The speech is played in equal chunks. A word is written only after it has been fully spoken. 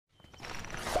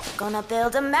Gonna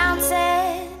build a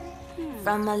mountain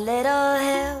from a little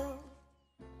hill.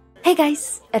 Hey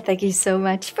guys, and thank you so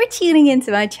much for tuning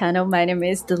into my channel. My name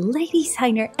is the Lady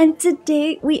Signer, and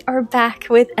today we are back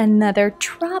with another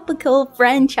tropical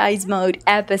franchise mode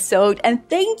episode. And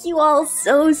thank you all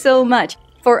so much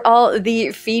for all the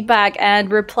feedback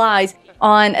and replies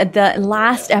on the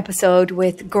last episode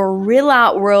with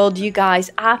Gorilla World. You guys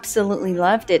absolutely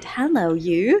loved it. Hello,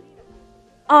 you.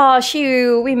 Oh,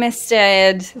 shoot, we missed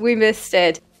it. We missed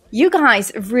it. You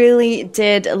guys really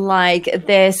did like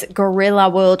this Gorilla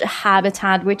World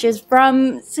habitat, which is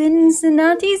from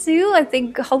Cincinnati Zoo. I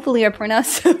think hopefully I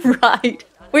pronounced it right,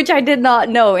 which I did not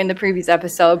know in the previous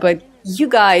episode, but you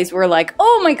guys were like,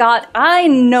 oh my god, I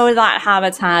know that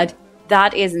habitat.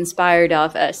 That is inspired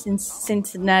of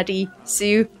Cincinnati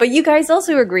Zoo. But you guys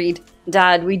also agreed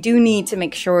that we do need to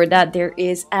make sure that there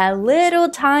is a little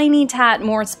tiny tad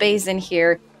more space in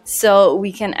here so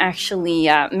we can actually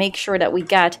make sure that we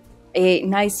get a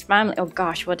nice family. Oh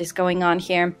gosh, what is going on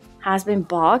here? Has been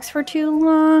boxed for too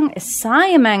long?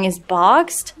 Siamang is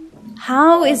boxed?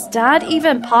 How is that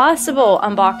even possible?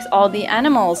 Unbox all the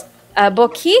animals.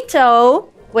 Boquito?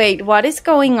 Wait, what is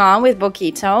going on with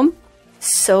Boquito?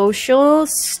 Social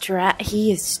stress.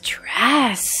 He is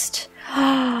stressed.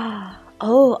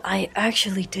 Oh, I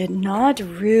actually did not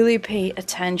really pay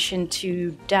attention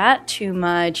to that too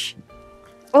much.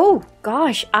 Oh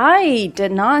gosh, I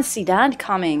did not see that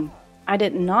coming. I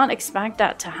did not expect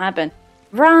that to happen.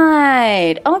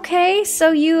 Right. Okay,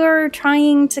 so you are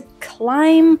trying to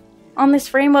climb on this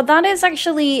frame. Well, that is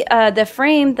actually the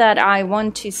frame that I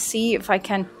want to see if I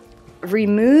can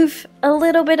remove a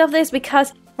little bit of this,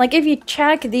 because like if you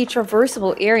check the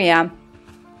traversable area,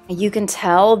 you can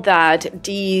tell that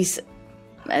these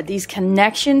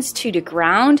connections to the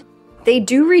ground, they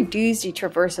do reduce the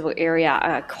traversable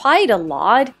area quite a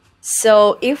lot.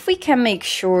 So if we can make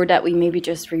sure that we maybe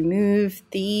just remove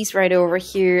these right over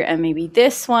here and maybe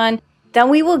this one, then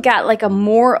we will get like a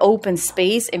more open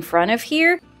space in front of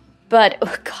here. But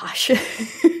oh gosh.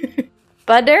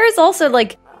 But there is also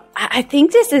like, I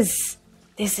think this is,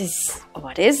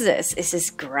 what is this? Is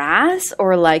this grass,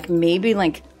 or like maybe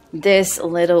like this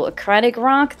little aquatic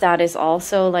rock that is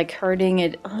also like hurting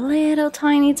it a little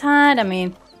tiny tad? I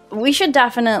mean, we should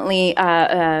definitely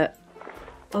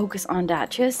focus on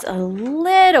that just a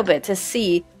little bit to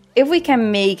see if we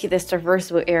can make this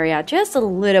traversable area just a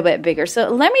little bit bigger. So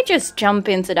let me just jump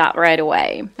into that right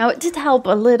away. Now it did help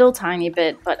a little tiny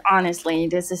bit, but honestly,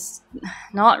 this is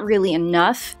not really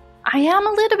enough. I am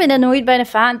a little bit annoyed by the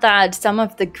fact that some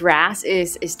of the grass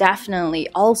is definitely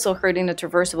also hurting the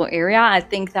traversable area. I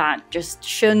think that just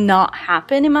should not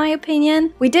happen in my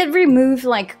opinion. We did remove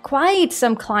like quite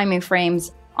some climbing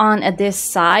frames on this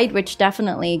side, which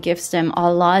definitely gives them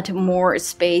a lot more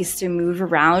space to move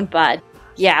around. But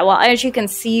yeah, well, as you can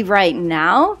see right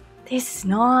now, this is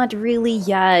not really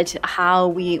yet how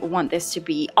we want this to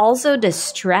be. Also, the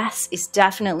stress is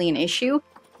definitely an issue.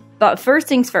 But first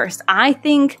things first, I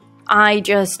think I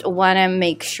just want to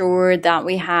make sure that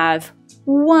we have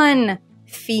one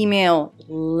female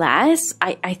less.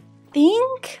 I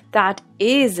think that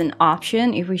is an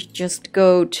option. If we just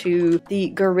go to the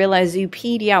Gorilla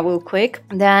Zoopedia real quick,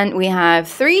 then we have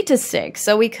 3 to 6.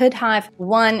 So we could have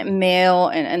one male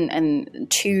and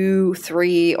 2,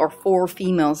 3, or 4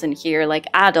 females in here, like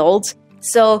adults.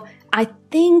 So I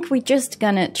think we're just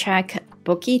gonna check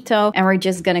Boquito and we're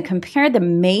just gonna compare the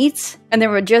mates, and then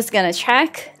we're just gonna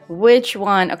check which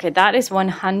one. Okay, that is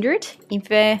 100.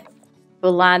 Ife,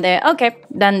 Bulade. Okay,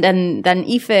 then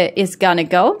Ife is gonna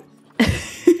go.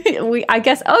 I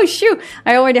guess, oh shoot,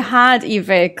 I already had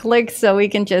Ife clicked, so we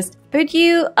can just put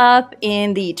you up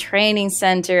in the training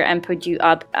center and put you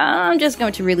up. I'm just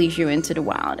going to release you into the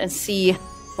wild and see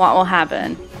what will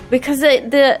happen, because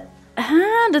the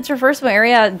traversable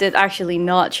area did actually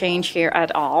not change here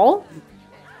at all.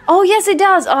 Oh yes, it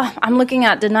does. Oh, I'm looking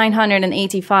at the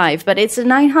 985, but it's a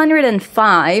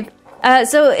 905.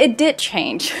 So it did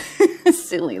change.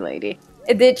 Silly lady.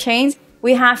 It did change.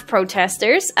 We have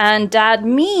protesters, and that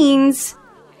means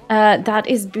that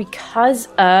is because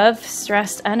of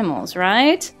stressed animals,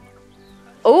 right?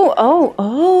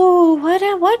 Oh, what?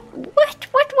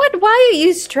 Why are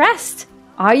you stressed?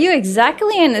 Are you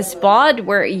exactly in a spot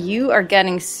where you are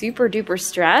getting super duper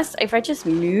stressed? If I just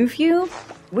move you,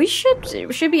 we should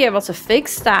be able to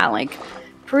fix that like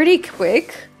pretty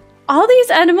quick. All these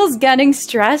animals getting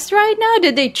stressed right now?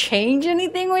 Did they change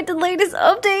anything with the latest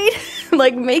update?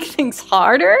 Like make things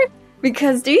harder?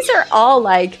 Because these are all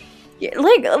like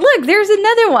look, there's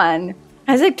another one.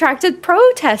 Has attracted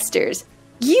protesters.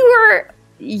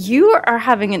 You are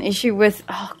having an issue with,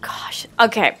 oh gosh.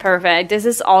 Okay, perfect. This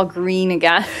is all green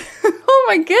again.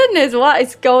 my goodness, what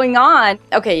is going on?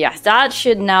 Okay, yes, that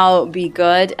should now be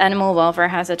good. Animal welfare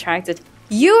has attracted.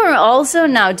 You are also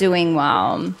now doing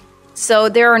well. So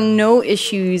there are no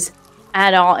issues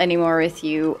at all anymore with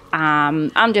you.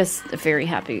 I'm just very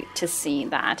happy to see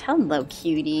that. Hello,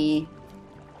 cutie.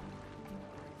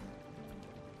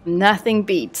 Nothing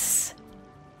beats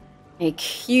a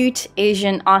cute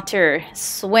Asian otter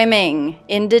swimming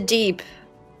in the deep,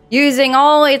 using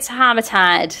all its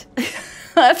habitat.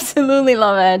 Absolutely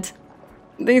love it.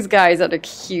 These guys are the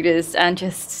cutest, and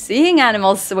just seeing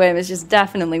animals swim is just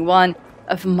definitely one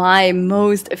of my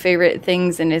most favorite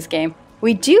things in this game.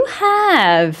 We do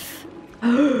have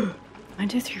 1,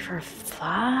 2, 3, 4,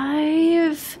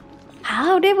 5.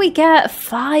 How did we get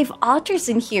 5 otters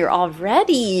in here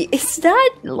already? Is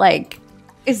that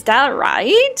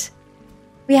right?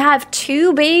 We have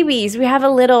 2 babies. We have a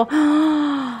little...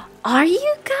 Are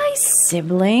you guys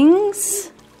siblings?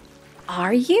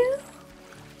 Are you?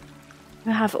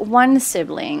 We have 1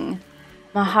 sibling,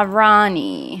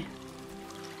 Maharani.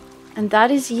 And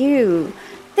that is you.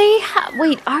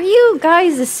 Wait, are you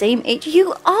guys the same age?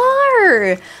 You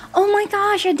are! Oh my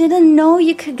gosh, I didn't know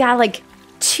you could get like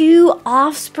 2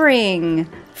 offspring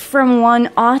from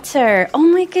 1 otter. Oh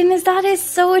my goodness, that is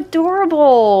so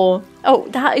adorable. Oh,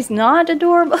 that is not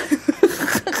adorable.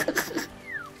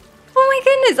 Oh my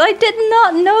goodness, I did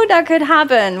not know that could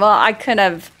happen. Well, I could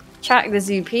have checked the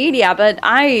Zoopedia, but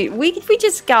we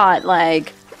just got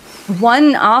like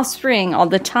 1 offspring all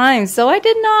the time, so I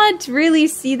did not really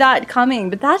see that coming,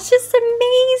 but that's just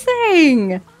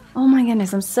amazing. Oh my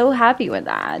goodness, I'm so happy with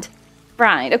that.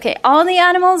 Right, okay, all the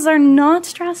animals are not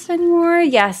stressed anymore.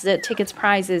 Yes, the tickets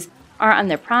prizes are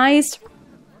underpriced.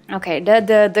 Okay,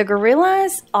 the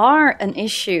gorillas are an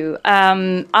issue.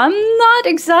 I'm not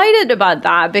excited about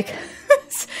that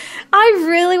because I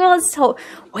really was told.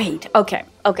 Wait, okay.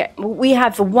 We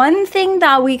have one thing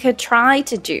that we could try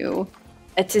to do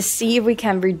to see if we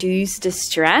can reduce the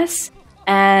stress,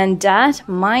 and that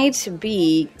might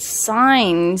be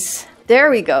signs. There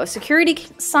we go. Security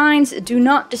signs, do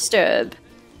not disturb.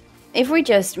 If we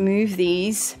just move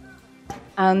these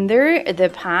under the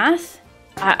path,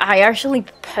 I actually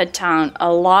put down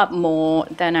a lot more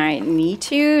than I need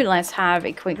to. Let's have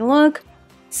a quick look.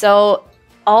 So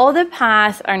all the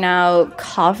paths are now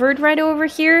covered right over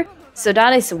here. So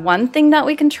that is one thing that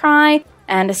we can try.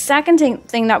 And the second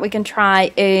thing that we can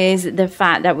try is the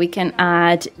fact that we can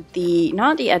add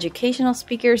not the educational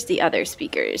speakers, the other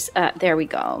speakers. There we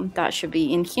go. That should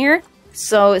be in here.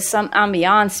 So some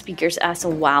ambiance speakers as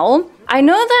well. I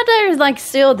know that there's like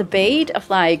still debate of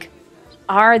like,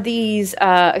 are these,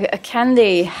 can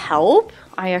they help?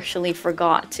 I actually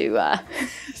forgot to,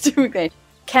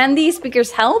 can these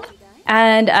speakers help?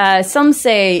 And some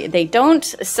say they don't,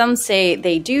 some say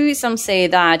they do, some say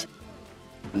that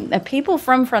people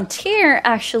from Frontier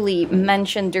actually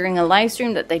mentioned during a live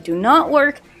stream that they do not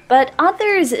work, but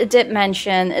others did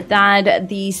mention that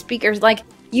the speakers, like,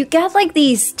 you get like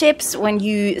these tips when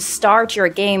you start your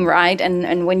game, right?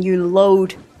 And when you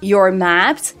load your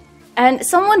maps. And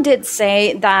someone did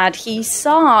say that he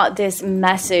saw this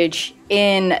message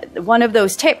in one of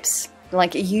those tips,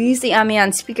 like use the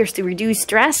ambient speakers to reduce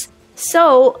stress.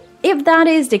 So if that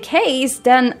is the case,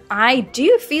 then I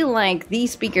do feel like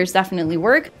these speakers definitely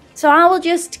work. So I will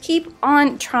just keep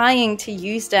on trying to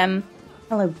use them.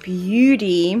 Hello,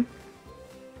 beauty.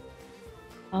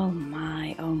 Oh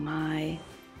my, oh my.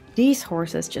 These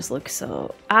horses just look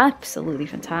so absolutely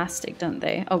fantastic, don't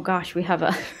they? Oh gosh, we have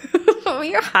a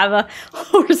we have a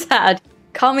horse head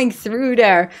coming through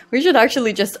there. We should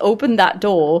actually just open that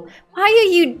door. Why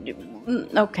are you...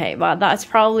 Okay, well, that's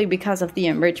probably because of the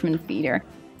enrichment feeder.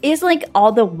 Is like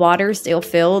all the water still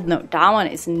filled? No, that one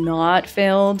is not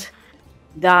filled.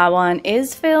 That one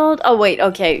is filled. Oh wait,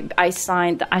 okay, I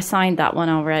signed that one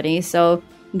already, so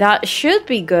that should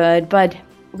be good, but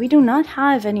we do not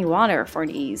have any water for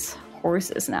these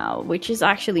horses now, which is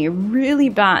actually a really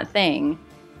bad thing.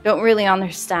 Don't really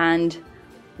understand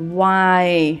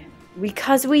why.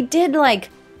 Because we did like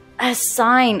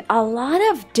assign a lot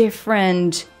of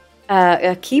different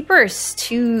keepers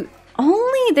to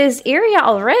only this area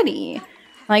already.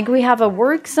 Like we have a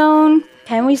work zone.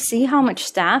 Can we see how much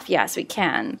staff? Yes, we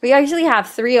can. We actually have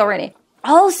 3 already.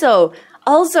 Also,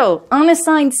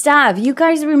 unassigned staff. You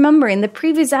guys remember in the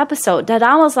previous episode that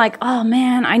I was like, oh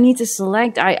man, I need to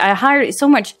select. I hired so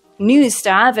much new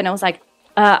staff, and I was like,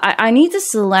 I need to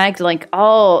select like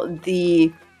all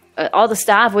the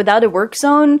staff without a work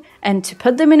zone and to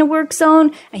put them in a work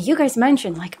zone. And you guys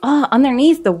mentioned like, oh,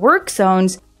 underneath the work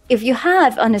zones, if you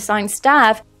have unassigned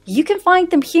staff, you can find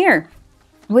them here,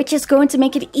 which is going to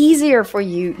make it easier for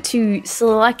you to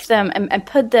select them and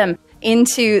put them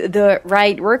into the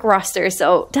right work roster.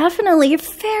 So definitely a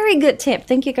very good tip.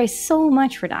 Thank you guys so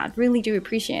much for that. Really do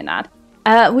appreciate that.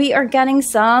 We are getting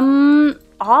some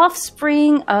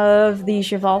offspring of the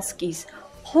Przewalski's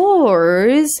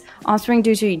horse. Offspring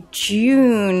due to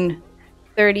June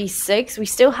 36. We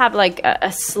still have like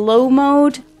a slow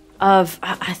mode of,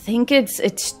 I think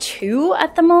it's 2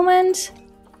 at the moment.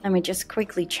 Let me just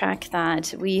quickly check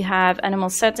that. We have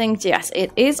animal settings. Yes,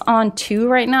 it is on 2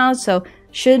 right now, so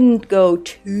shouldn't go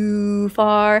too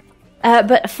far.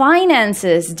 But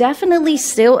finances, definitely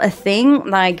still a thing,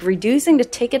 like reducing the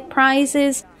ticket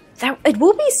prices. It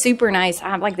would be super nice to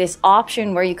have like this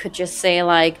option where you could just say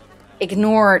like,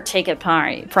 ignore ticket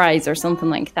price or something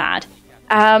like that.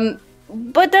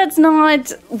 But that's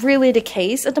not really the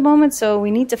case at the moment, so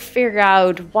we need to figure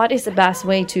out what is the best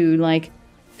way to like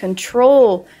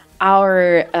control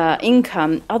our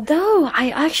income. Although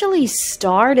I actually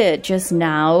started just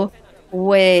now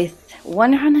with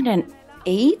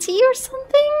 180 or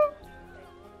something.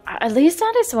 At least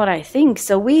that is what I think.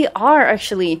 So we are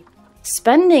actually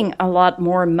spending a lot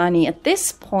more money at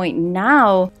this point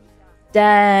now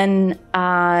than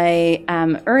I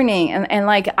am earning. And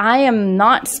like, I am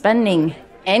not spending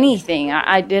anything.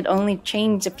 I did only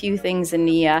change a few things in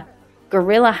the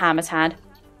gorilla habitat.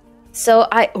 So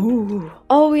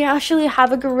we actually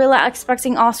have a gorilla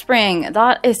expecting offspring.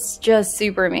 That is just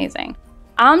super amazing.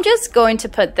 I'm just going to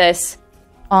put this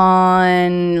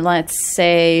on, let's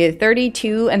say,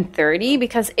 32 and 30,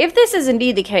 because if this is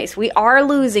indeed the case, we are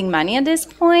losing money at this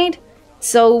point.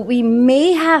 So we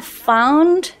may have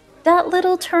found that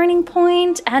little turning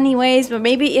point anyways, but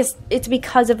maybe it's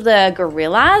because of the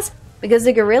gorillas, because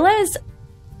the gorillas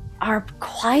are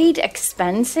quite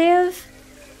expensive.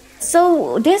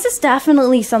 So this is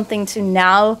definitely something to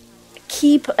now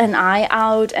keep an eye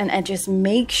out and just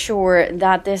make sure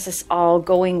that this is all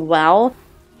going well.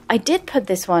 I did put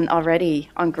this one already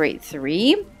on grade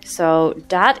 3, so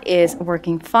that is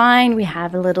working fine. We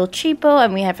have a little cheapo,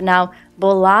 and we have now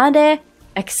Bolade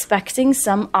expecting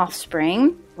some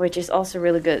offspring, which is also a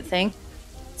really good thing.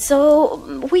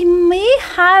 So we may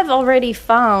have already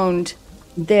found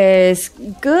this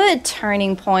good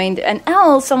turning point, and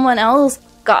someone else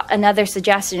got another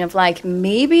suggestion of like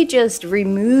maybe just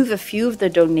remove a few of the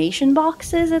donation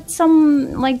boxes at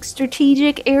some like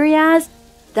strategic areas.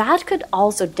 That could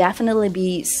also definitely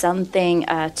be something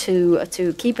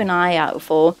to keep an eye out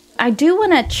for. I do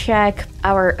want to check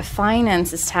our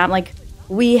finances tab. Like,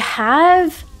 we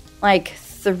have like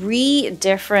 3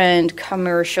 different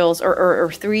commercials or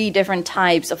 3 different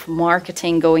types of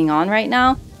marketing going on right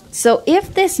now. So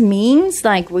if this means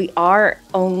like we are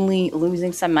only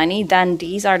losing some money, then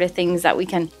these are the things that we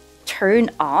can turn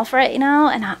off right now.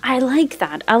 And I like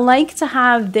that. I like to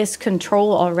have this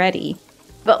control already.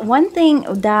 But one thing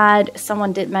that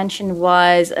someone did mention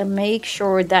was make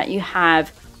sure that you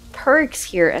have perks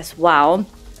here as well.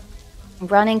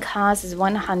 Running cost is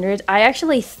 100. I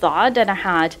actually thought that I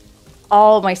had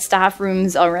all my staff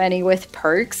rooms already with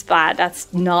perks, but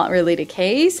that's not really the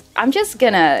case. I'm just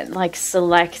gonna like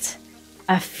select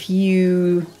a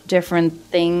few different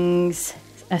things.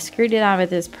 A security lab with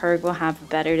this perk will have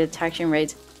better detection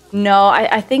rates. No,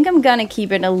 I think I'm gonna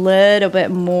keep it a little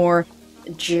bit more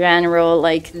general,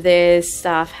 like this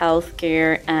staff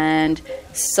healthcare and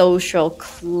social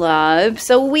club.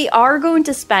 So we are going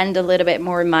to spend a little bit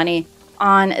more money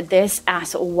on this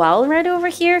as well right over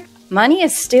here. Money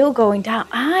is still going down.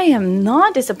 I am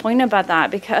not disappointed about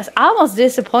that, because I was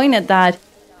disappointed that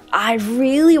I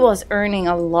really was earning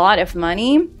a lot of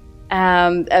money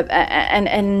and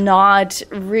not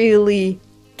really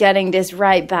getting this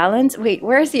right balance. Wait,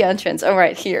 where's the entrance? Oh,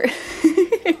 right here.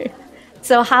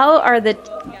 So how are the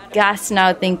guests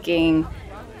now thinking?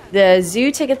 The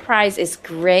zoo ticket price is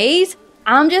great.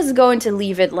 I'm just going to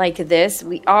leave it like this.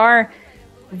 We are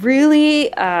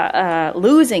really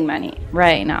losing money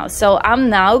right now. So I'm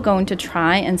now going to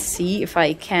try and see if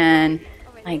I can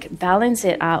like balance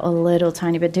it out a little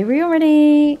tiny bit. Did we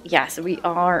already? Yes, we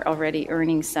are already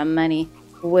earning some money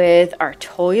with our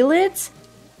toilets.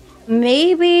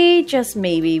 Maybe, just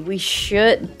maybe, we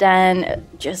should then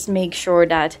just make sure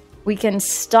that we can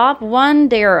stop one.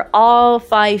 They are all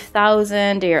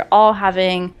 5,000. They are all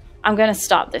having... I'm gonna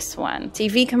stop this one.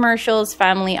 TV commercials,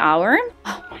 family hour.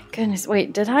 Oh my goodness,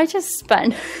 wait, did I just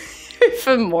spend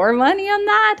even more money on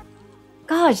that?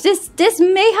 Gosh, this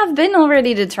may have been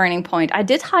already the turning point. I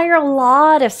did hire a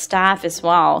lot of staff as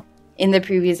well in the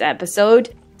previous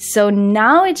episode. So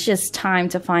now it's just time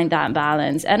to find that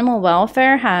balance. Animal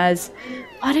welfare has...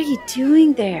 What are you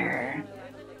doing there?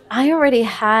 I already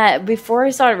had, before I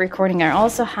started recording, I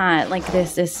also had like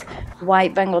this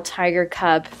white Bengal tiger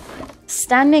cub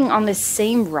standing on the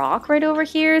same rock right over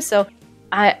here. So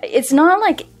it's not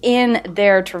like in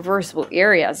their traversable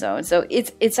area zone. So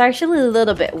it's actually a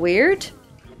little bit weird.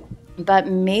 But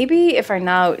maybe if I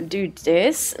now do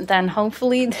this, then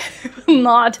hopefully they will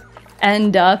not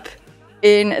end up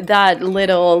in that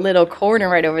little corner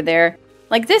right over there.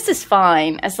 Like, this is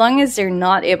fine. As long as they're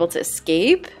not able to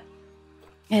escape,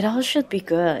 it all should be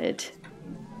good.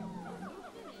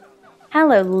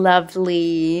 Hello,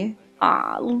 lovely.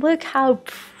 Aw, look how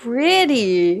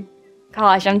pretty.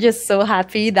 Gosh, I'm just so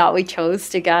happy that we chose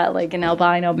to get like an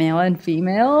albino male and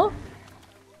female.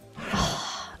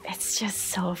 Oh, it's just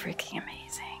so freaking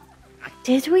amazing.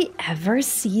 Did we ever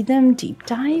see them deep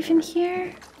dive in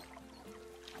here?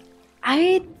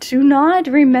 I do not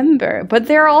remember, but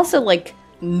there are also like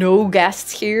no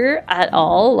guests here at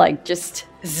all, like just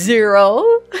 0.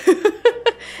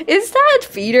 Is that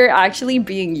feeder actually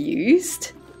being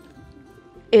used?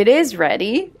 It is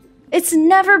ready. It's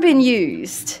never been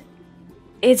used.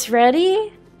 It's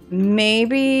ready?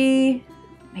 Maybe...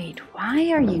 Wait,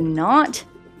 why are you not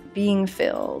being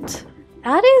filled?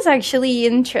 That is actually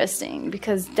interesting,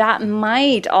 because that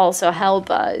might also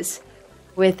help us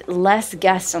with less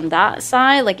guests on that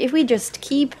side. Like, if we just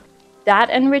keep that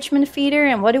enrichment feeder,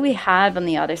 and what do we have on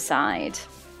the other side?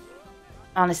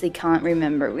 Honestly, can't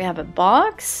remember. We have a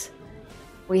box.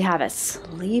 We have a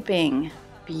sleeping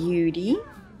beauty.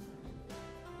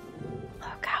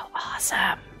 Look how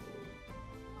awesome.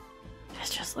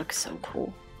 This just looks so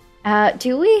cool.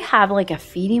 Do we have like a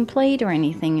feeding plate or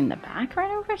anything in the back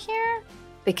right over here?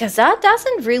 Because that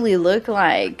doesn't really look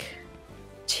like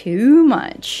too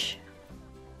much.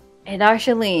 It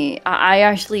actually, I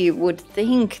actually would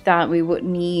think that we would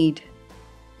need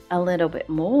a little bit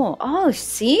more. Oh,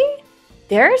 see?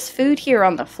 There's food here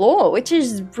on the floor, which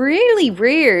is really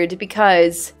weird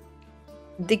because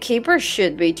the keeper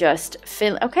should be just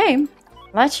okay,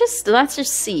 let's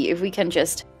just see if we can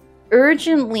just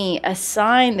urgently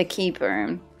assign the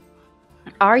keeper.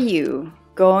 Are you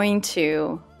going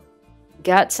to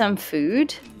get some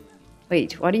food?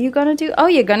 Wait, what are you gonna do? Oh,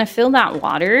 you're gonna fill that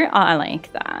water? Oh, I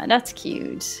like that. That's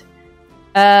cute.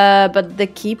 But the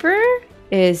keeper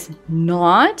is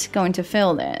not going to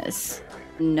fill this.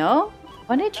 No?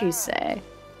 What did you say?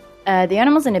 The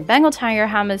animals in the Bengal tiger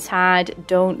habitat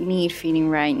don't need feeding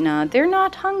right now. They're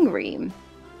not hungry.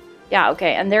 Yeah,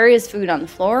 okay, and there is food on the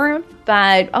floor,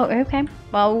 but... Oh, okay.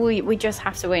 Well, we just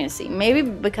have to wait and see. Maybe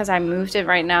because I moved it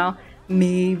right now,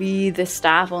 maybe the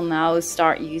staff will now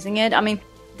start using it. I mean,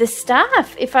 the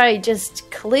staff, if I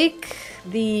just click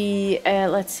the...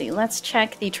 let's see, let's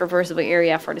check the traversable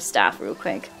area for the staff real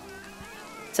quick.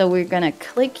 So we're gonna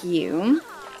click you,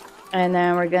 and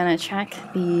then we're gonna check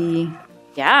the...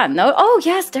 Yeah, no... Oh,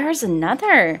 yes, there's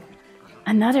another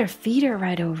feeder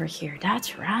right over here.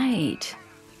 That's right.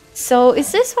 So,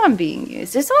 is this one being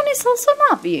used? This one is also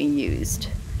not being used.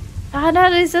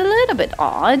 That is a little bit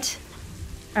odd.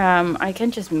 I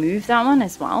can just move that one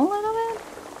as well a little bit.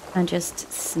 And just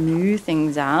smooth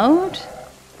things out.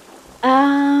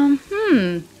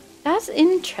 That's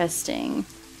interesting.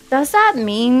 Does that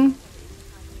mean...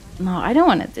 No, I don't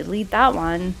want to delete that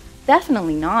one.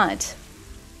 Definitely not.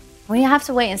 We have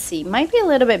to wait and see. Might be a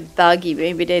little bit buggy.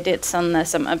 Maybe they did some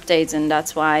updates and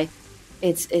that's why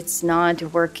it's not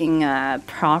working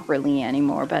properly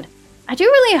anymore. But I do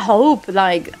really hope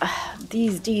like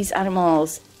these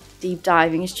animals deep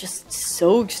diving is just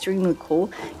so extremely cool.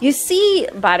 You see,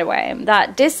 by the way,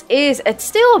 that it's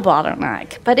still a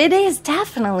bottleneck, but it is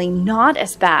definitely not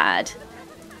as bad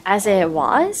as it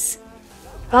was.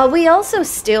 But we also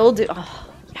still do... Oh,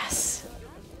 yes.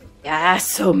 Yes,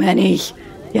 so many.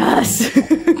 Yes.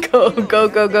 Go, go,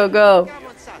 go, go, go.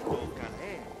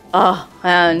 Oh,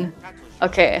 man.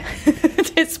 Okay.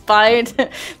 Despite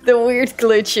the weird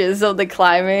glitches of the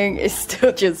climbing, it's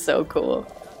still just so cool.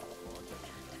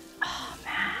 Oh,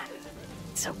 man.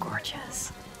 It's so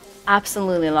gorgeous.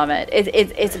 Absolutely love it.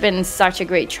 It's been such a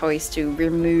great choice to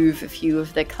remove a few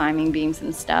of the climbing beams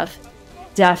and stuff.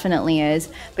 Definitely is.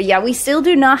 But yeah, we still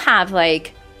do not have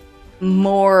like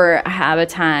more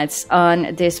habitats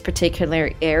on this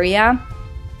particular area.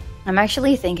 I'm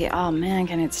actually thinking, oh man,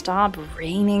 can it stop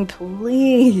raining,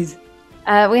 please?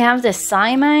 We have the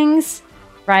Simangs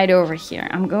right over here.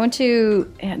 I'm going to...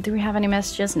 do we have any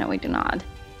messages? No, we do not.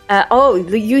 Oh,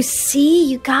 you see,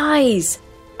 you guys,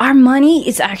 our money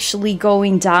is actually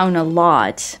going down a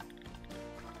lot.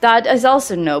 That is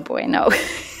also no bueno.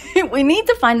 We need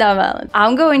to find that balance.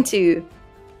 I'm going to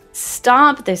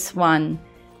stop this one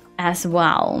as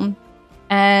well.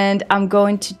 And I'm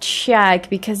going to check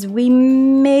because we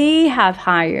may have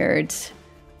hired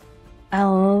a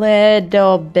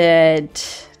little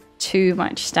bit too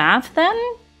much staff then?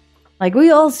 Like,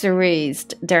 we also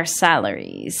raised their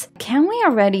salaries. Can we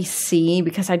already see,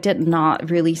 because I did not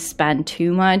really spend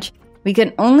too much, we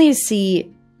can only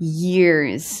see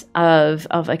years of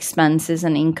expenses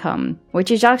and income,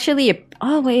 which is actually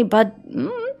oh wait, but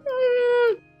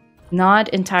not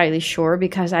entirely sure,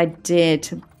 because I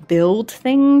did build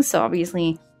things, so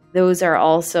obviously those are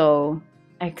also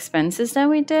expenses that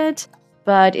we did.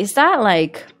 But is that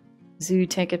like zoo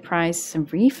ticket price and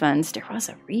refunds? There was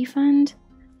a refund.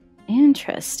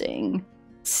 Interesting.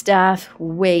 Staff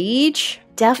wage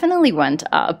definitely went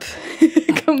up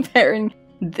comparing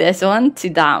this one to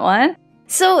that one.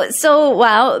 So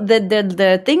wow,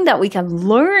 the thing that we can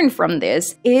learn from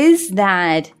this is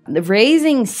that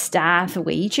raising staff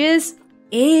wages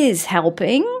is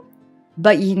helping,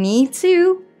 but you need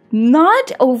to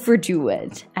not overdo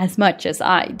it as much as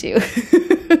I do.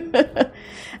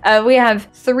 We have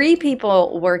 3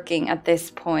 people working at this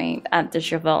point at the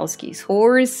Przewalski's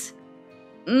horse.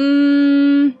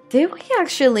 Did we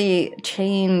actually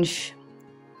change?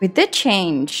 We did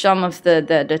change some of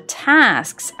the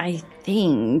tasks, I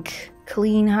think.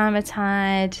 Clean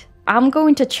habitat. I'm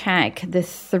going to check the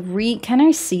 3. Can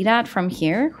I see that from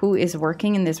here? Who is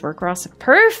working in this work roster?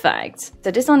 Perfect.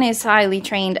 So this one is highly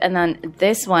trained, and then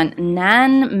this one,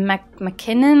 Nan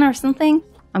McKinnon or something.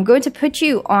 I'm going to put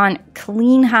you on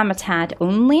clean habitat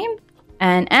only,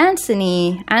 and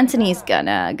Anthony's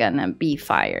gonna be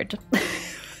fired.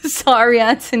 Sorry,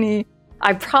 Anthony.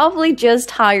 I probably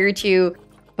just hired you,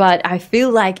 but I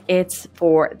feel like it's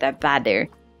for the better.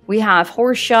 We have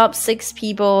horse shop, 6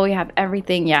 people, we have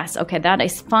everything. Yes, okay, that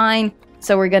is fine.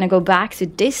 So we're gonna go back to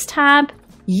this tab.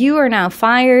 You are now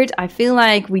fired. I feel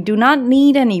like we do not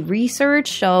need any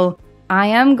research, so I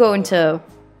am going to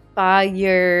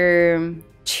fire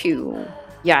 2.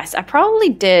 Yes, I probably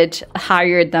did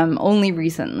hire them only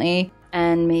recently,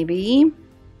 and maybe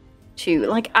 2.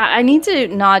 Like, I need to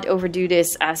not overdo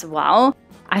this as well.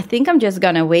 I think I'm just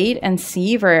gonna wait and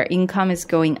see if our income is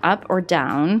going up or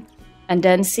down, and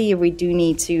then see if we do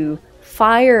need to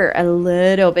fire a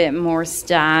little bit more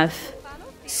staff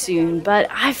soon. But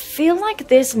I feel like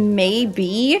this may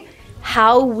be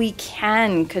how we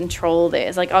can control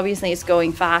this. Like, obviously it's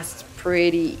going fast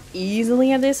pretty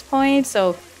easily at this point,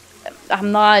 so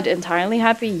I'm not entirely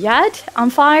happy yet. I'm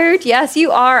fired. Yes,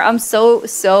 you are. I'm so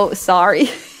sorry.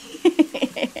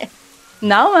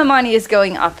 Now my money is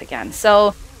going up again.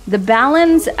 So the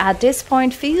balance at this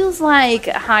point feels like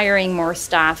hiring more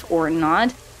staff or not.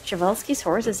 Przewalski's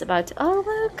horse is about to... Oh,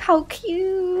 look how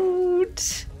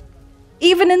cute.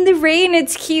 Even in the rain,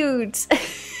 it's cute.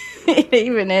 It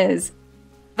even is.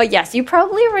 But yes, you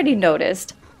probably already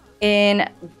noticed in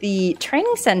the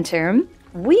training center,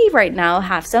 we right now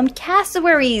have some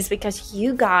cassowaries because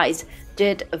you guys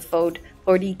did vote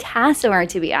for the cassowary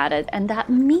to be added. And that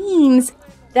means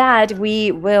that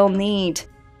we will need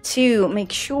to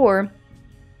make sure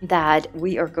that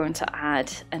we are going to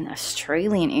add an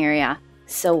Australian area.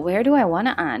 So where do I want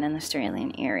to add an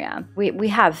Australian area? We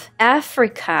have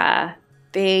Africa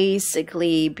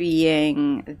basically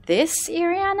being this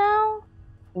area now.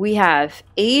 We have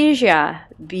Asia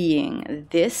being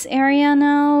this area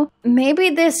now. Maybe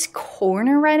this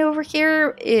corner right over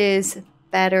here is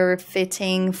better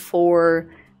fitting for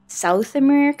South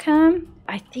America.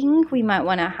 I think we might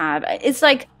want to have...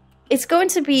 It's going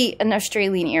to be an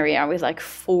Australian area with like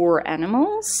 4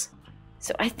 animals.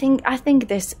 So I think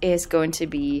this is going to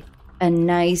be a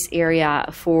nice area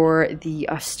for the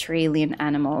Australian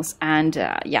animals. And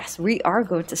yes, we are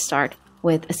going to start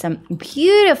with some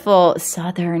beautiful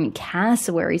southern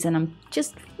cassowaries, and I'm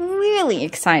just really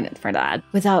excited for that.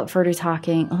 Without further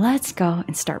talking, let's go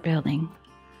and start building.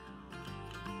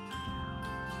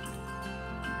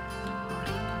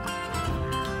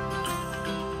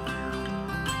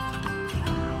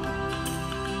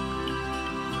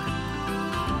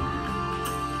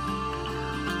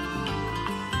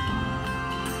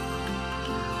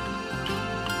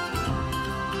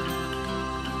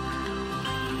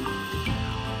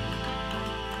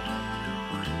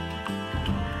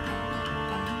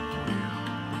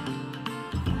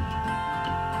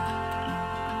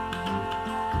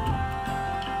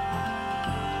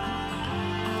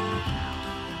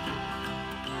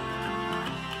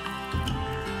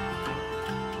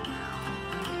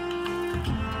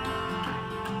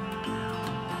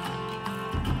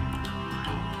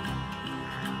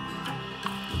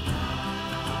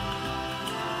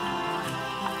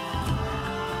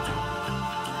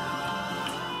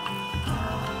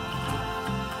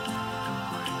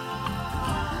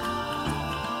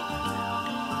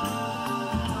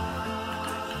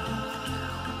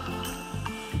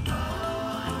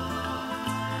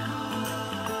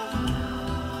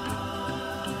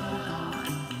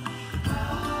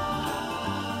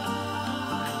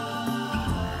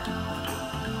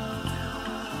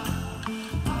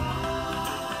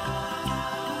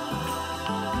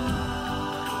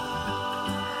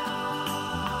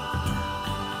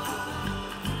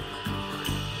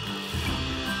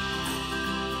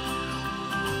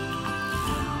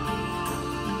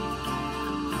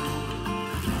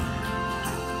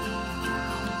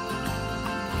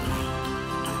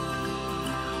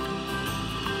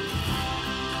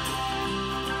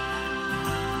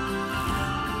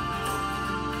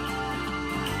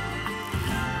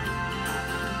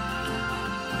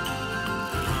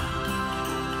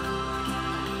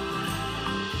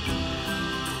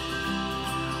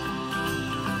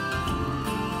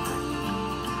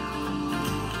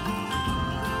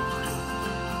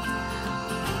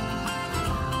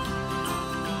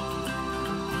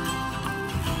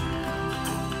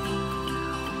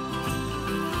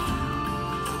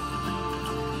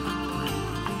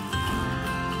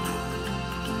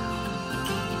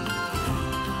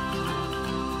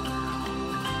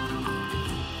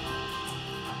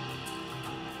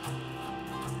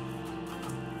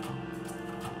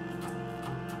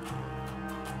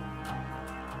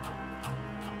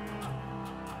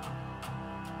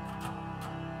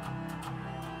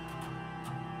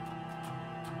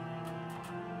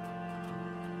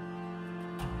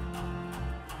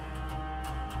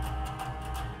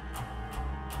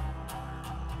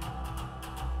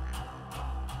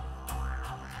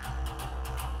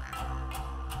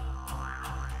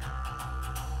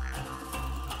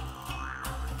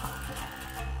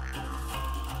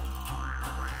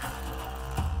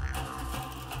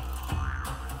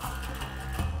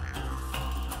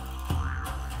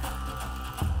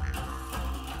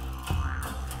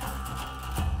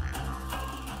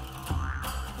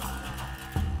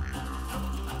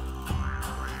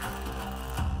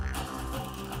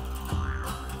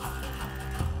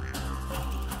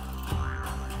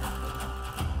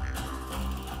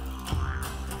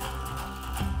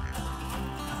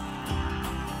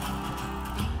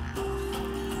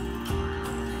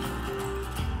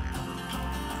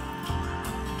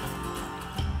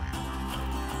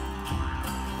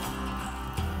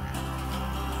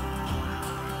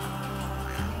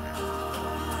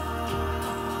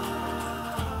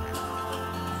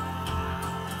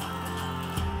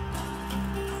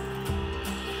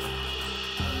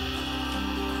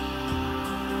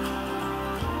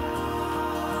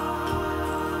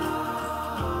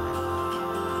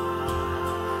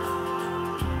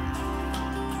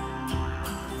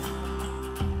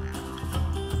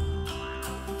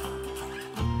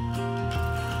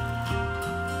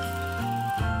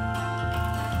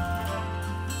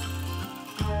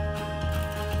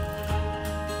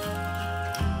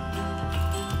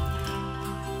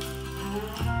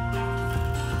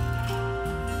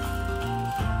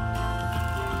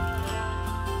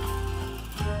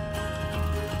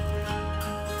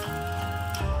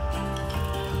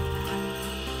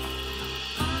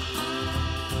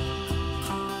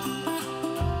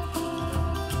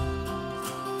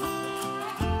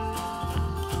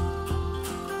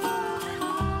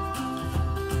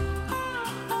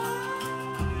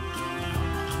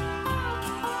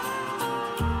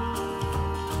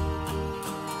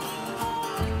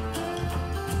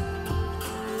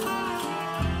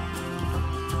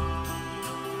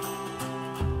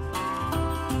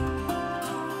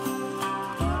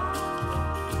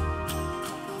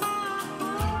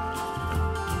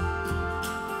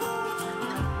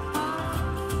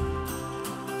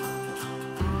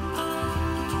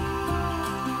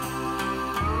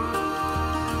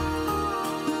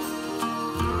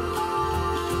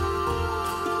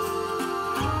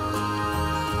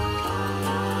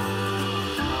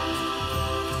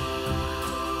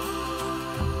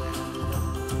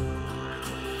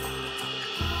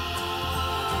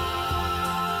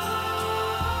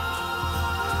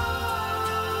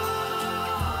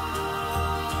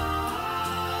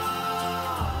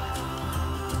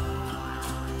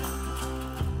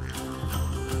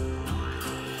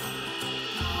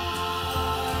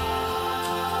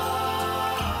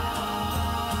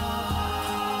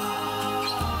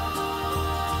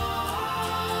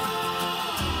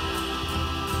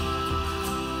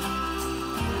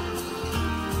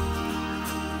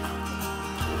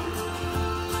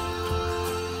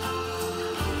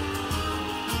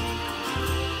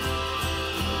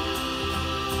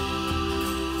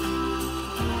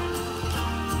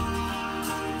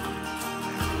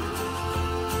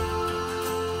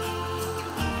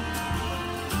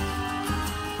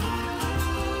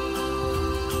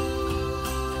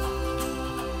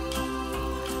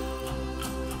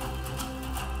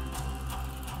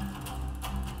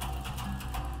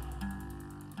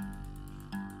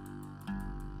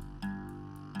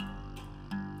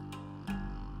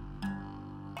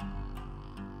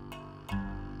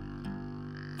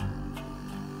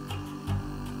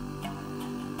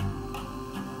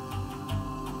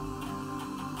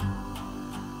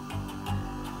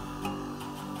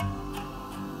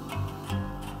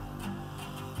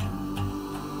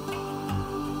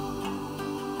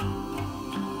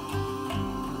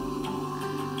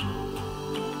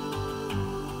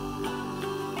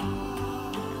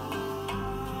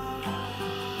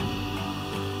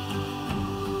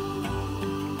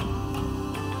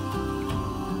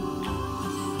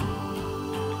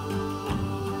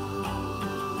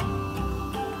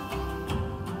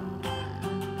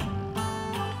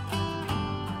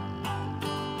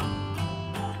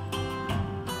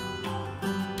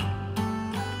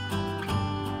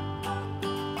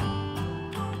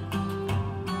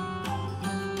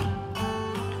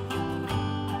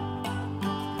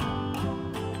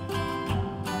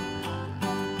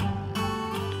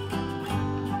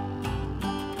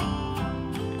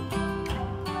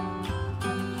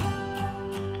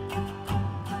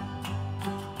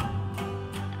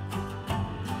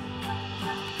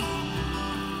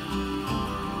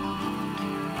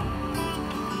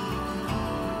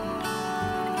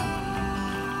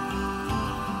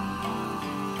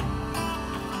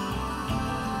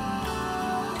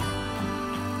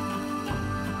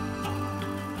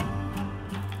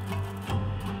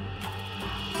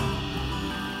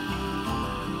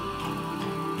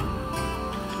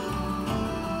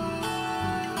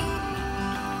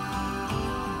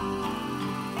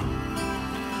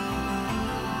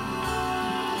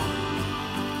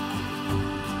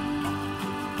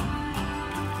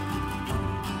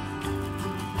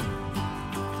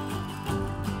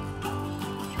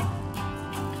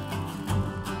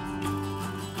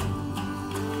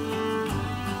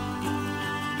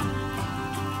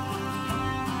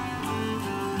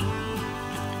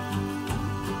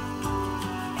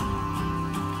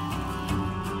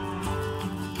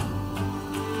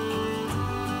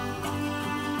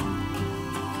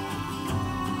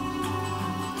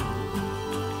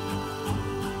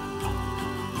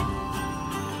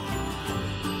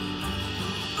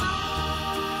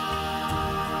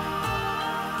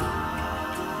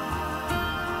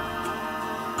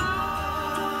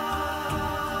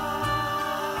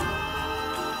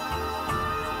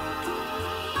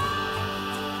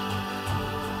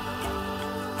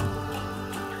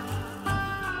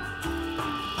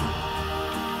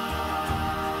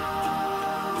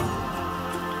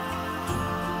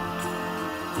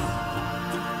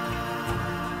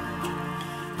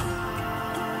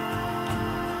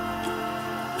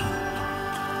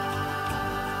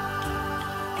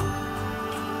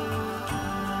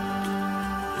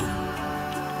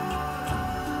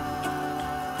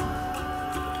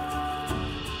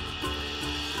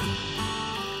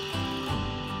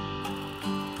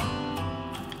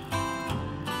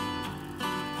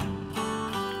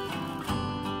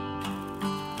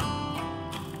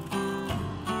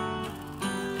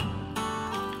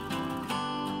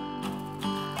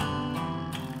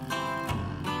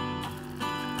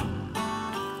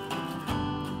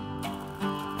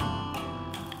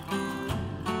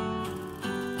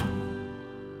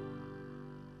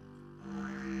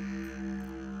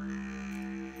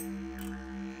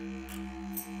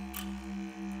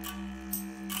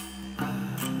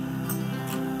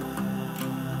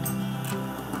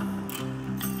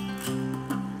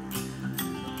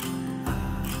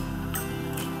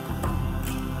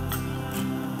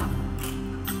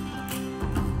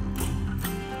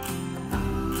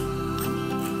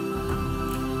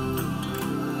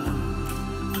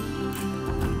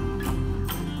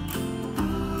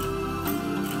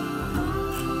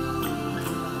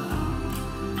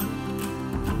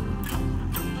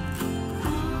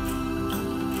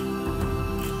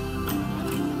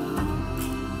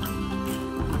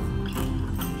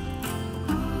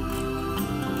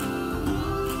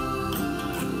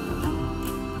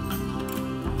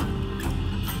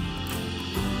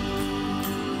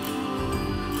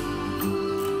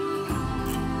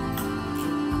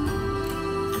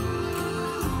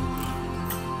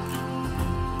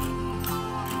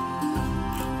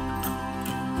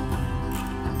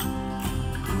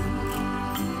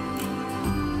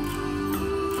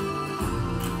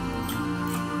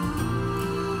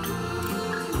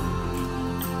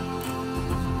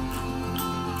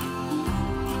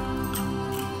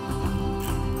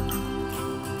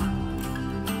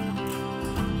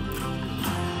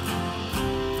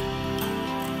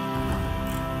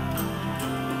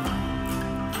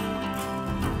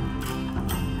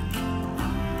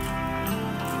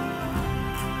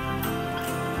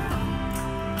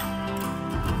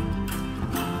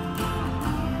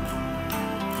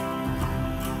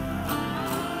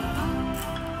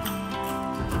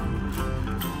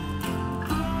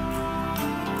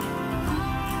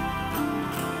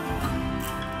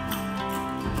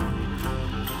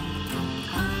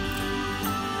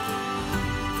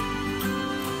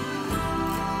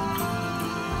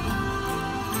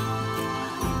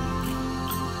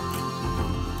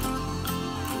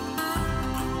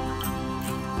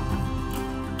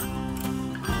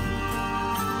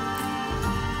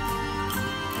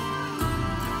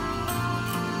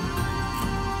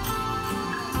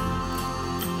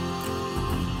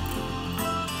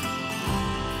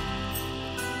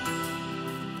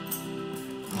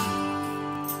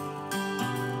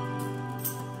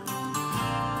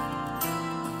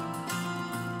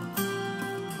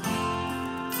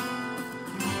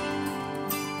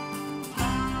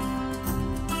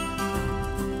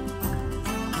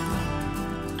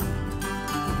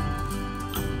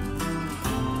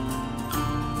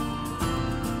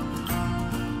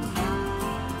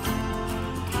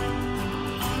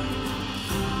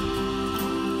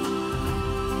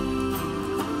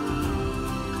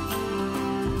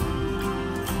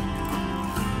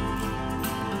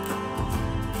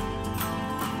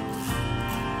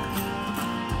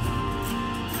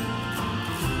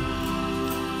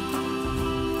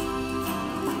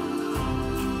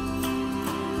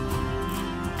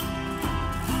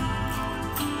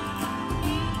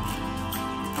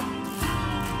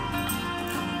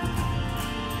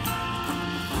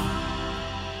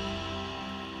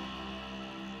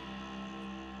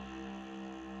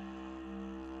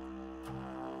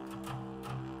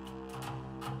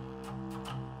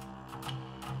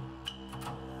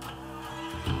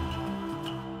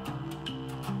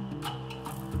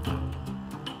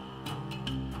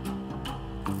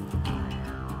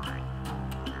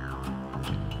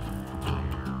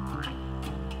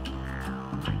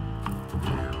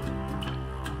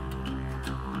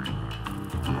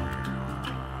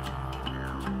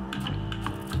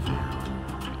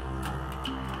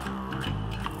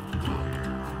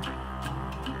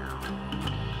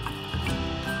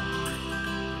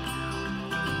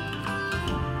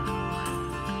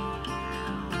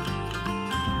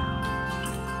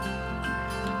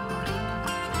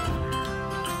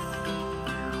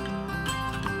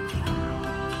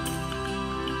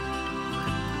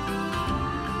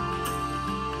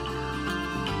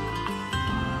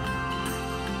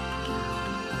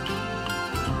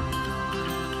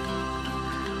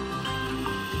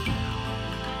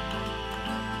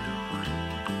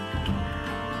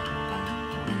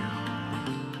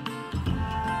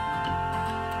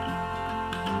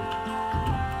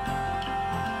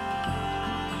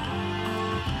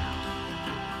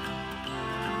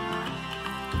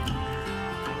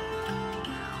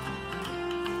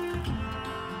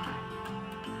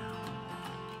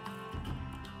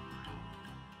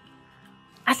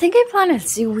 I think at Planet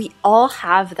Zoo, we all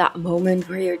have that moment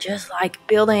where you're just like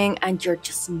building and you're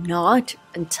just not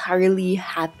entirely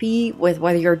happy with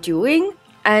what you're doing.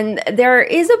 And there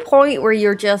is a point where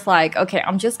you're just like, okay,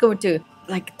 I'm just going to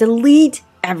like delete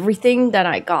everything that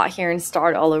I got here and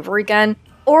start all over again.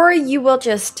 Or you will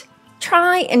just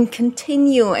try and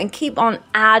continue and keep on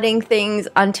adding things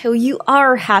until you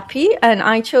are happy. And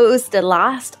I chose the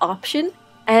last option.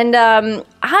 And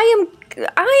I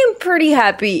am pretty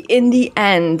happy in the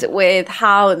end with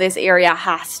how this area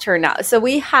has turned out. So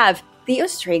we have the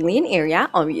Australian area,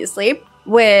 obviously,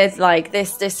 with like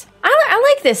this.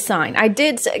 I like this sign. I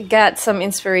did get some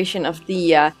inspiration of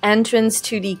the entrance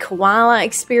to the koala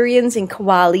experience in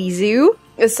Koala Zoo.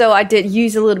 So I did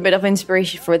use a little bit of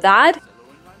inspiration for that.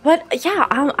 But yeah,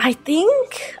 I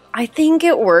think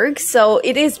it works. So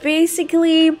it is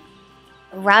basically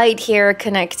right here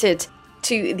connected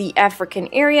to the African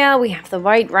area. We have the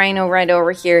white rhino right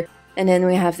over here, and then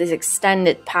we have this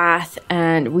extended path,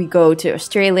 and we go to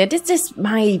Australia. This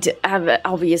might have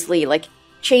obviously like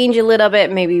change a little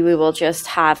bit. Maybe we will just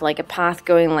have like a path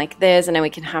going like this, and then we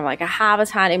can have like a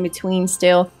habitat in between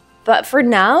still. But for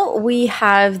now, we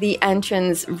have the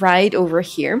entrance right over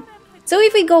here. So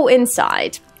if we go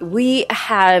inside, we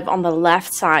have on the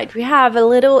left side, we have a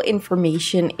little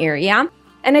information area.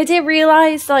 And I did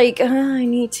realize, like, I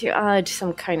need to add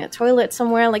some kind of toilet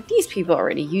somewhere. Like, these people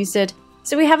already used it.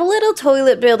 So we have a little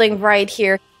toilet building right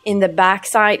here in the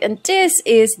backside. And this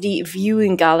is the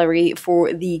viewing gallery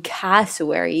for the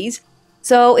cassowaries.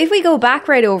 So if we go back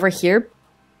right over here,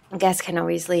 guests can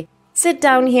obviously sit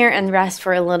down here and rest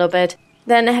for a little bit.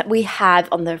 Then we have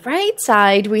on the right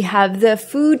side, we have the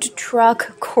food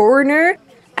truck corner.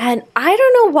 And I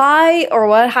don't know why or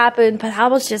what happened, but I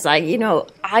was just like, you know,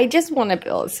 I just want to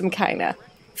build some kind of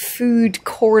food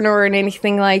corner and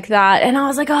anything like that. And I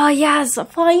was like, oh yes,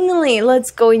 finally,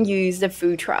 let's go and use the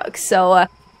food truck. So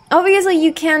obviously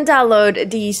you can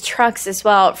download these trucks as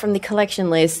well from the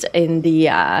collection list in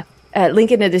the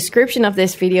link in the description of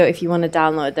this video if you want to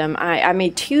download them. I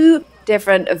made 2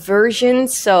 different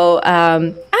versions, so I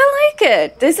like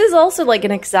it. This is also like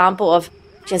an example of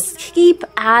just keep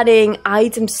adding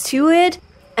items to it,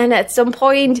 and at some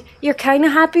point you're kind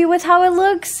of happy with how it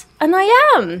looks. And I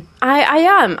am.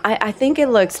 I think it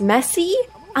looks messy.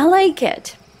 I like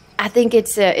it. I think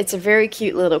it's a very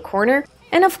cute little corner.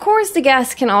 And of course the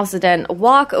guests can also then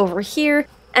walk over here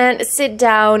and sit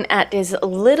down at this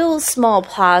little small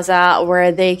plaza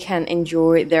where they can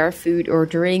enjoy their food or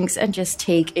drinks and just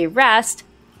take a rest.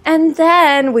 And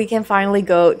then we can finally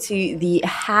go to the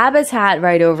habitat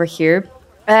right over here.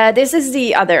 This is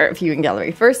the other viewing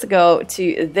gallery. First, go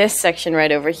to this section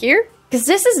right over here, because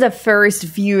this is the first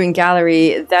viewing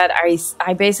gallery that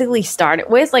I basically started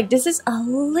with. Like, this is a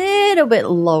little bit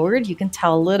lowered. You can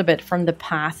tell a little bit from the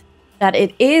path that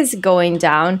it is going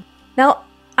down. Now,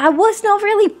 I was not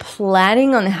really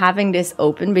planning on having this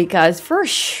open because for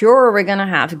sure we're gonna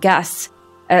have guests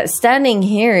standing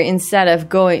here instead of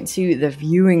going to the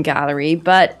viewing gallery.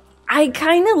 But I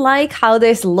kind of like how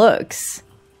this looks.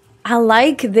 I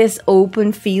like this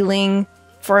open feeling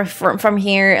from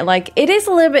here. Like, it is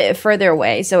a little bit further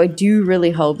away, so I do really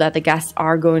hope that the guests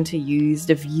are going to use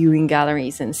the viewing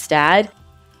galleries instead.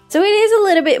 So it is a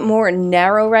little bit more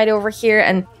narrow right over here,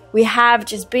 and we have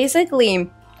just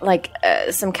basically like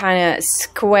some kind of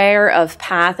square of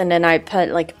path, and then I put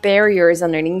like barriers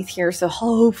underneath here, so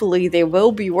hopefully they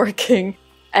will be working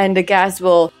and the guests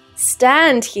will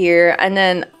stand here. And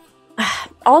then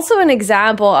also an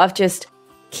example of just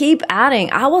keep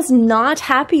adding. I was not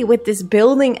happy with this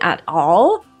building at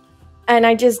all, and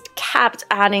I just kept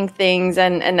adding things,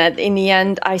 and in the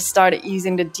end I started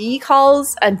using the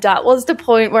decals, and that was the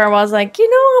point where I was like, you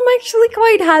know, I'm actually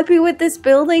quite happy with this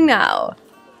building now.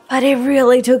 But it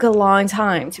really took a long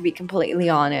time, to be completely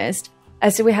honest.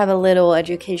 So we have a little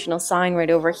educational sign right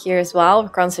over here as well,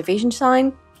 conservation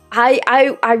sign.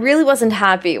 I really wasn't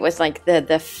happy with like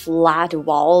the flat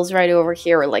walls right over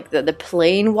here, or like the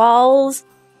plain walls.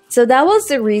 So that was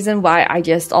the reason why I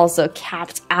just also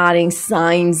kept adding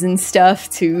signs and stuff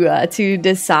to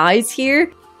the sides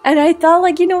here. And I thought,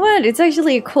 like, you know what? It's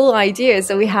actually a cool idea.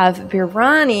 So we have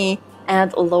Birani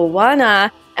and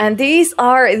Lowana, and these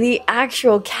are the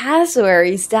actual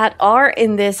cassowaries that are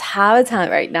in this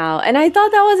habitat right now. And I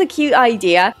thought that was a cute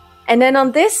idea. And then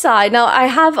on this side, now I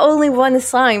have only 1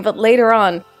 sign, but later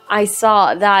on I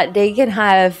saw that they can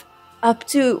have up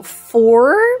to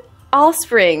 4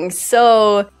 offspring.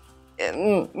 So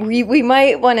we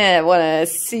might wanna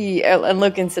see and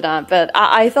look into that. But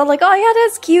I thought like, oh yeah,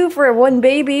 that's cute for 1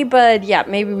 baby, but yeah,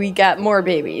 maybe we get more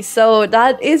babies. So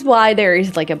that is why there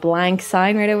is like a blank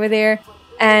sign right over there.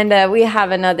 And we have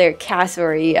another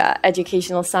Cassowary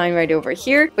educational sign right over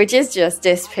here, which is just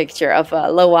this picture of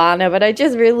Loana, but I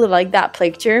just really like that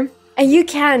picture. And you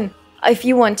can, if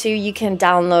you want to, you can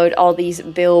download all these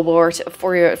billboards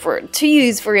to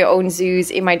use for your own zoos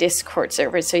in my Discord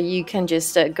server. So you can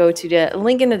just go to the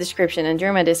link in the description and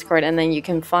join my Discord, and then you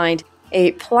can find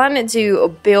a Planet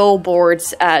Zoo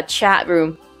billboards chat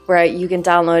room where you can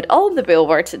download all of the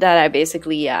billboards that I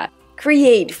basically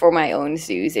create for my own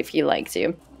zoos if you like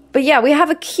to. But yeah, we have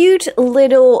a cute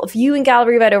little viewing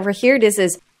gallery right over here. This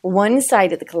is one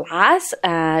side of the glass,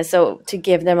 so to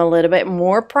give them a little bit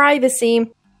more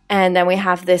privacy. And then we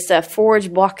have this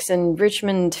forage box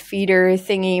enrichment feeder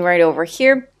thingy right over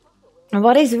here. And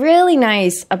what is really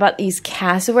nice about these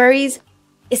cassowaries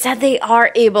is that they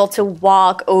are able to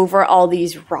walk over all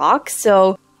these rocks.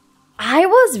 So I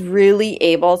was really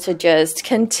able to just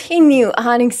continue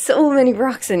adding so many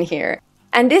rocks in here.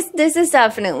 And this is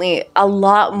definitely a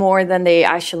lot more than they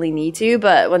actually need to,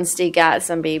 but once they get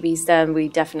some babies, then we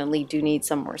definitely do need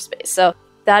some more space. So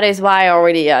that is why I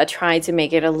already tried to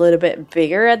make it a little bit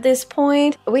bigger at this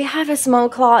point. We have a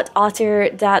small-clawed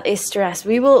otter that is stressed.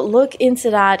 We will look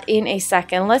into that in a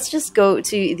second. Let's just go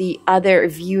to the other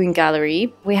viewing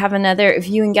gallery. We have another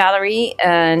viewing gallery,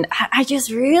 and I just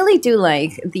really do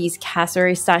like these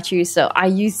cassowary statues. So I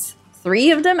use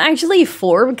 3 of them, actually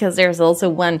 4, because there's also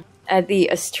one at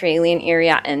the Australian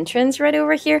area entrance right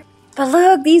over here. But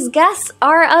look, these guests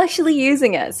are actually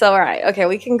using it. So alright, okay,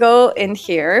 we can go in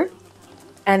here.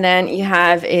 And then you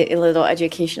have a little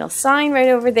educational sign right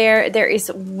over there. There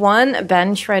is one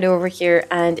bench right over here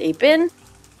and a bin.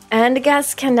 And the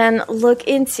guests can then look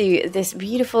into this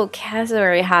beautiful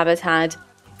cassowary habitat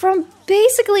from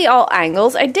basically all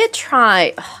angles. I did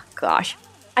try, oh gosh,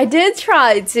 I did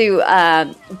try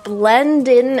to blend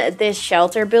in this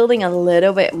shelter building a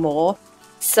little bit more.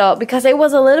 So, because it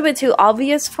was a little bit too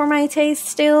obvious for my taste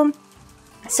still.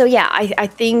 So yeah, I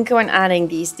think when adding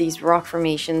these rock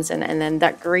formations and then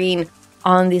that green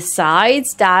on the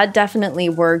sides, that definitely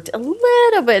worked a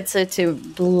little bit to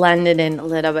blend it in a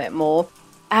little bit more.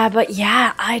 But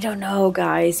yeah, I don't know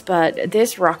guys, but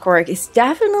this rock work is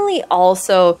definitely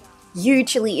also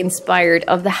hugely inspired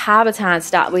of the habitats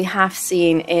that we have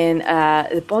seen in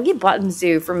the Boggy Bottom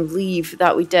Zoo from Leave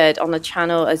that we did on the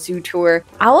channel, a zoo tour.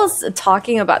 I was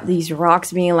talking about these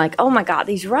rocks being like, oh my god,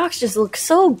 these rocks just look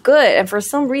so good, and for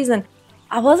some reason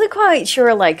I wasn't quite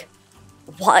sure like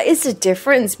what is the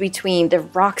difference between the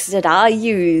rocks that I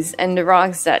use and the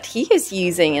rocks that he is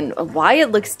using and why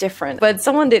it looks different. But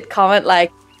someone did comment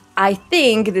like, I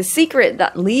think the secret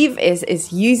that Leave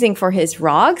is using for his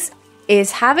rocks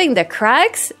is having the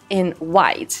cracks in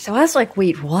white. So I was like,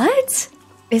 wait, what?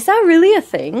 Is that really a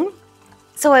thing?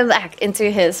 So I went back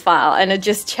into his file and I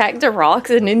just checked the rocks,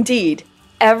 and indeed,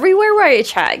 everywhere where I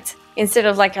checked, instead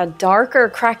of like a darker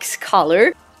cracks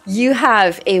color, you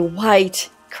have a white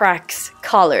cracks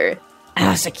color. And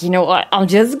I was like, you know what? I'm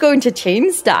just going to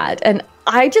change that. And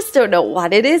I just don't know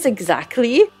what it is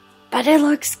exactly, but it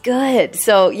looks good.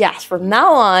 So yes, from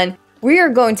now on, we are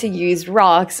going to use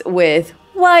rocks with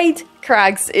white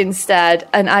cracks instead,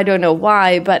 and I don't know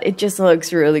why, but it just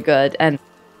looks really good. And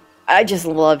I just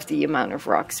love the amount of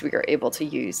rocks we are able to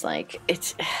use. Like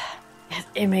it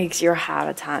makes your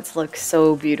habitats look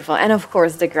so beautiful. And of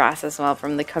course the grass as well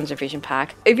from the conservation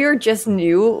pack. If you're just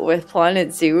new with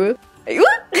Planet Zoo and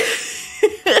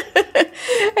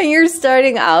you're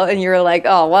starting out and you're like,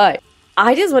 oh what,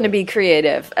 I just want to be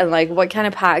creative and like what kind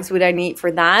of packs would I need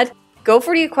for that? Go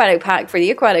for the aquatic pack for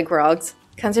the aquatic rocks,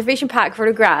 conservation pack for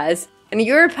the grass, and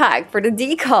your pack for the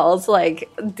decals. Like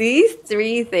these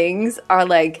 3 things are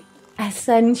like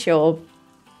essential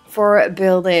for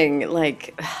building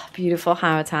like beautiful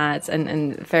habitats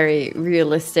and very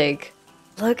realistic.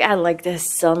 Look at like the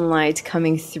sunlight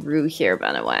coming through here,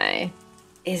 by the way.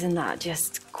 Isn't that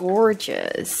just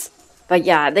gorgeous? But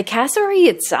yeah, the cassowary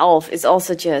itself is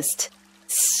also just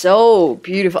so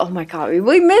beautiful. Oh my god,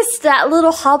 we missed that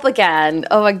little hop again.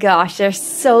 Oh my gosh, they're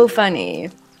so funny.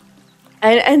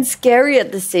 And scary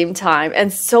at the same time,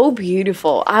 and so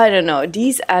beautiful. I don't know,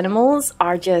 these animals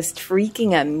are just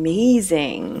freaking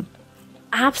amazing.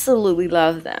 Absolutely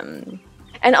love them.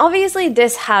 And obviously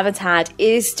this habitat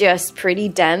is just pretty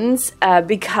dense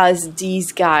because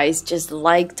these guys just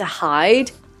like to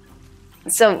hide.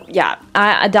 So yeah,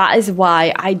 that is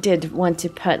why I did want to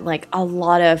put like a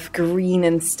lot of green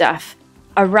and stuff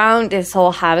around this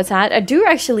whole habitat. I do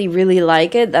actually really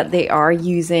like it that they are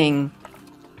using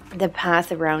the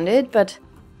path around it, but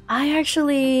I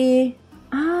actually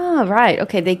right,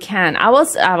 okay, they can. I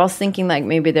was thinking like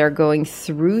maybe they're going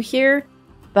through here,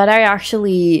 but I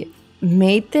actually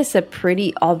made this a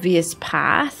pretty obvious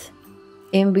path.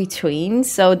 in between.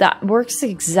 So that works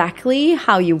exactly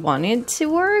how you want it to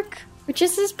work, which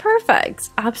is perfect.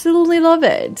 Absolutely love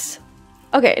it.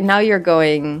 Okay, now you're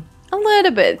going a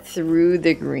little bit through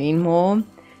the green mole.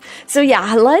 So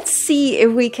yeah, let's see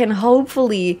if we can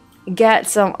hopefully get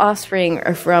some offspring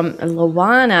from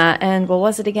Loana and what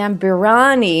was it again?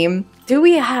 Birani. Do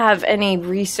we have any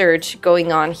research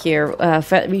going on here?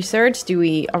 Research? Do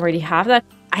we already have that?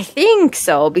 I think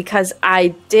so, because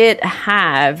I did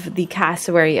have the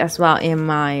Cassowary as well in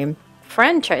my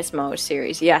franchise mode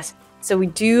series. Yes. So we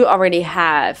do already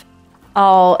have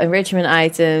all enrichment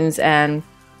items and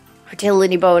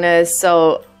fertility bonus.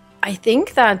 So I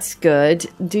think that's good.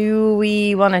 Do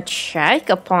we want to check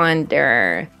upon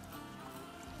their...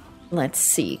 Let's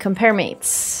see. Compare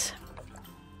mates.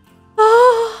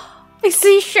 Oh, I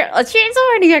see. She's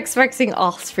already expecting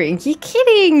offspring. You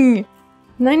kidding?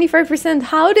 95%.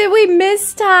 How did we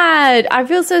miss that? I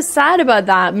feel so sad about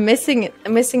that. Missing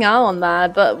out on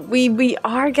that. But we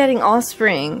are getting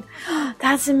offspring.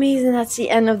 That's amazing. That's the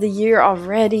end of the year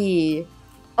already.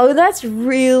 Oh, that's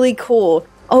really cool.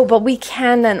 Oh, but we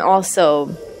can then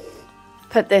also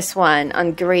put this one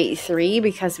on grade 3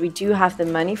 because we do have the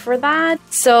money for that.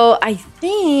 So I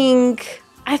think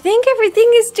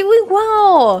everything is doing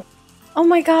well. Oh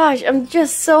my gosh, I'm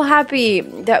just so happy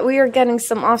that we are getting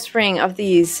some offspring of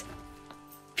these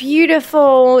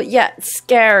beautiful yet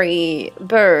scary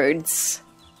birds.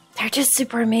 They're just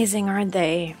super amazing, aren't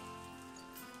they?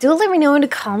 Do let me know in the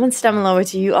comments down below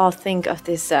what you all think of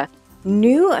this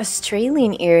new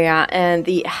Australian area and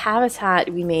the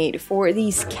habitat we made for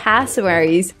these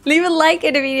cassowaries. Leave a like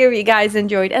in the video if you guys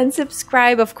enjoyed and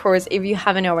subscribe, of course, if you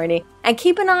haven't already. And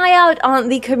keep an eye out on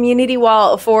the community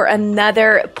wall for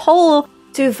another poll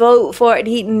to vote for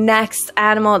the next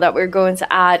animal that we're going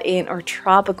to add in our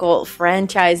tropical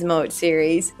franchise mode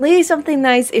series. Leave something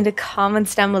nice in the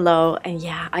comments down below. And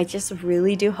yeah, I just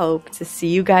really do hope to see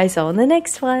you guys all in the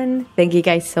next one. Thank you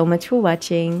guys so much for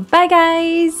watching. Bye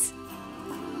guys!